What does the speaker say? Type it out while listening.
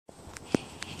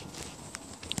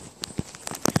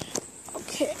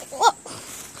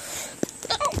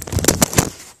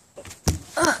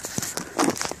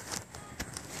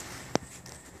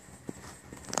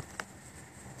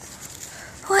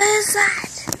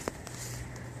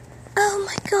Oh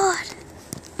my god.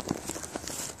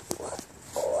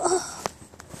 Whoa.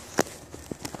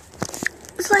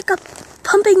 It's like a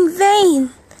pumping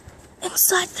vein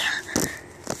inside there.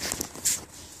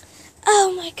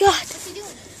 Oh my god. What's he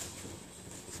doing?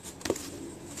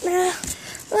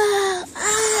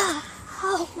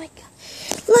 Oh my god.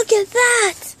 Look at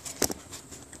that.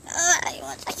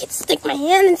 I can stick my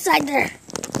hand inside there.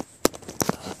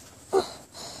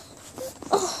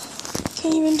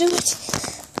 Can't even do it.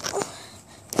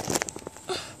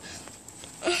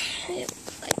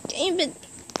 I can't even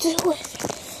do it.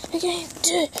 I can't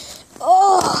do it.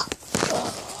 Oh,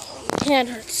 my hand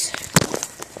hurts.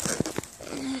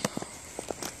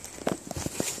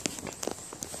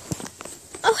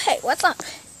 Oh, hey, what's up?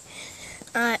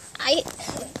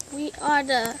 We are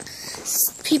the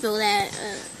people that,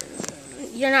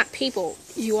 you're not people,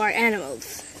 you are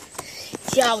animals.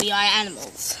 Yeah, we are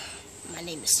animals. My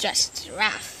name is Stretch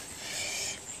Giraffe.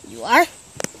 You are?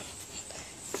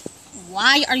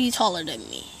 Why are you taller than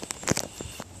me?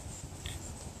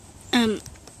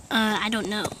 I don't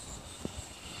know.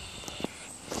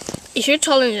 If you're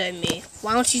taller than me,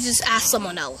 why don't you just ask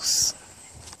someone else?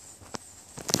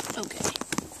 Okay.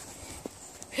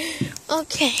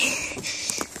 Okay.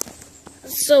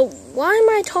 So, why am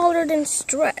I taller than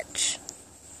Stretch?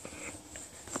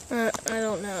 I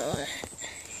don't know.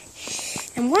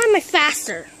 And why am I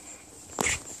faster?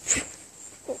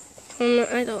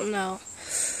 I don't know.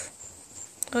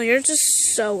 Oh, you're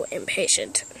just so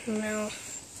impatient. No.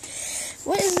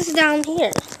 What is this down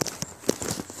here?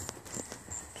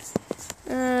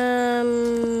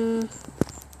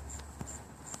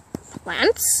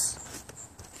 Plants?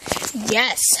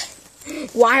 Yes.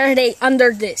 Why are they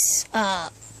under this,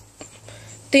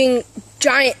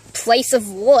 giant place of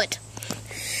wood?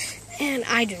 And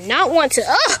I do not want to,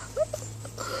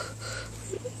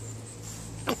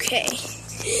 Okay.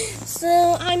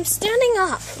 So, I'm standing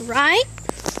up, right?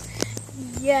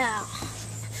 Yeah.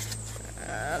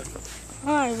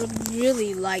 I would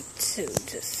really like to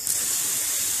just...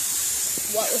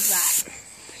 What was that?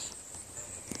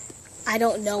 I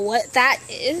don't know what that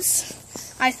is.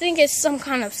 I think it's some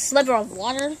kind of sliver of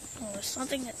water or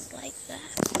something that's like that.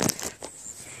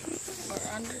 Or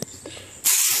under.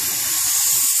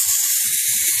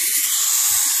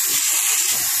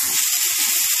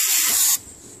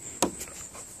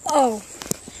 Oh,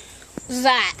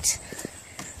 that.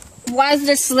 Why is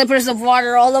there slivers of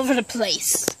water all over the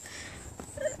place?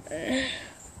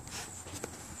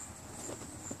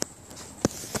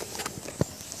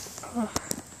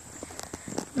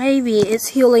 Maybe it's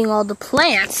healing all the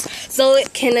plants so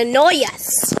it can annoy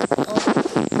us.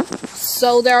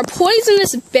 So there are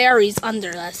poisonous berries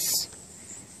under us.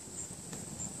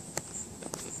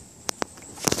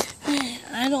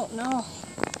 I don't know.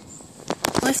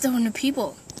 What if there were no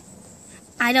people?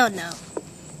 I don't know.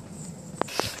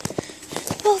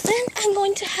 Well, then I'm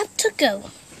going to have to go.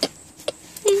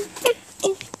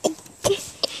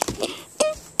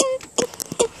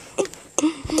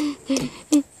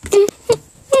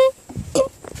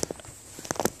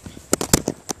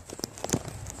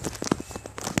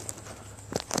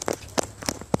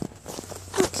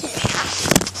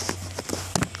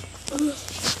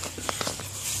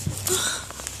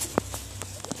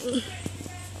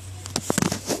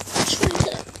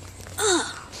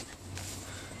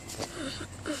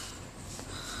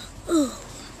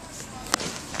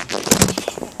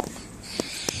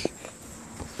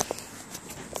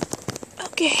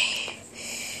 Okay.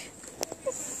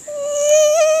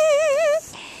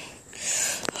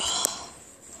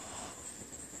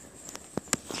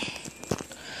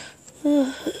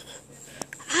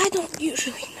 I don't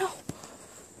usually know.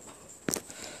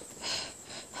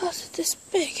 How's it this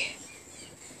big?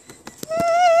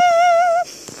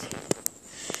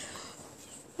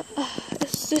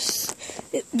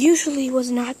 It usually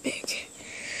was not big.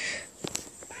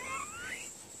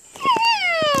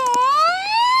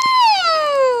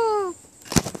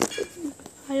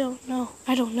 I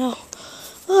don't know.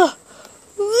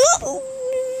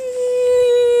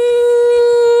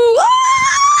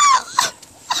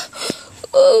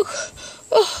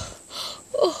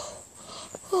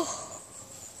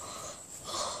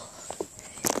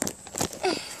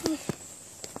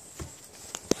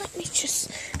 Let me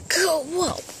just go.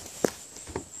 Whoa.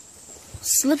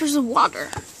 Slivers of water.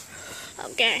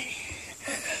 Okay.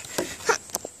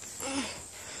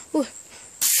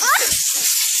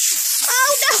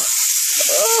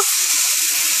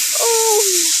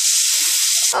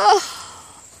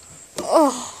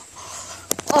 Oh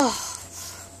no!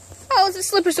 Oh, it's the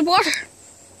slippers of water.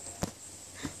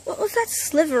 What was that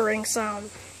slivering sound?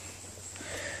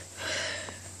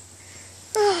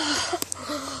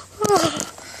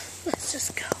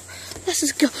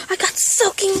 just go. I got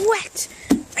soaking wet.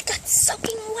 I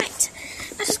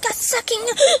just got soaking.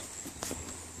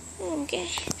 Okay.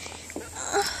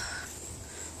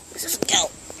 Let's just go.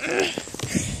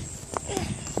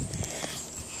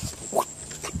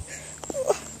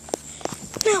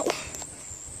 No.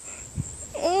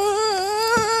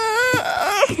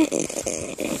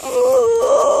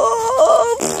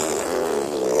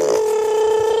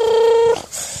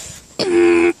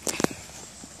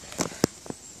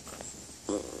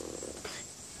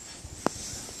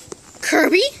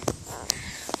 Kirby?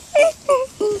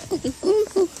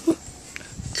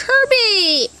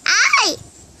 Kirby! Aye!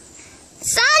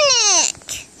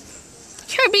 Sonic!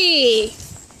 Kirby!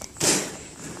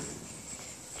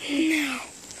 No.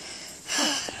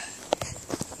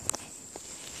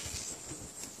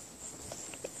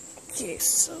 Okay,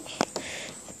 so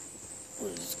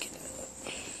we'll just get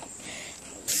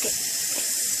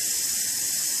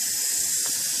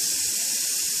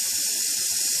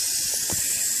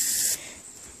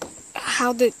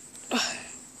how did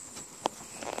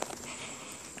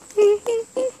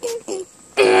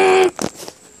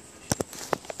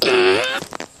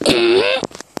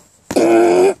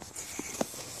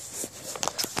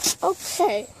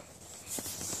okay.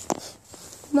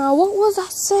 Now what was I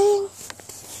saying?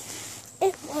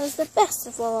 It was the best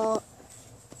of all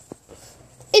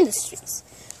industries.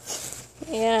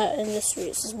 Yeah,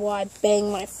 industries is why I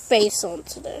banged my face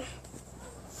onto there.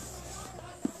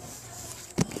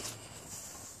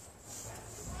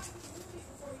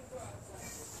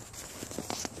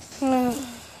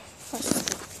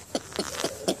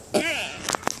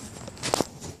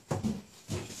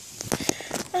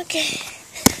 Okay,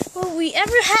 what we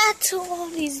ever had to all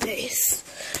these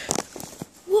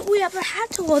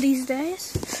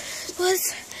days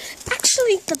was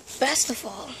actually the best of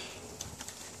all.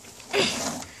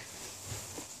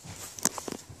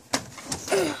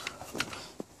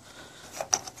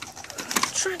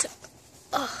 Trying to,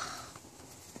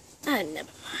 never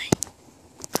mind.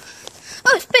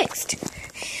 Oh, it's fixed.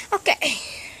 Okay.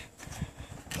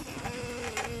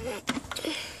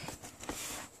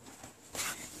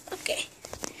 Okay.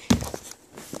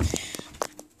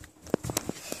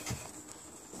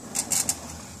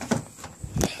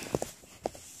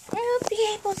 I will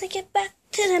be able to get back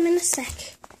to them in a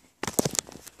sec.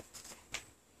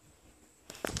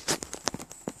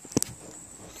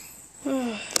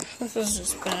 This is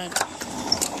just bad.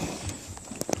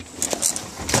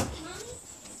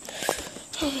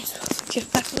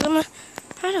 Get back to them.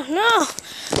 I don't know.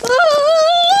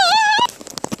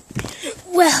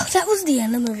 Well, that was the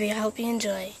end of the movie. I hope you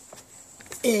enjoy.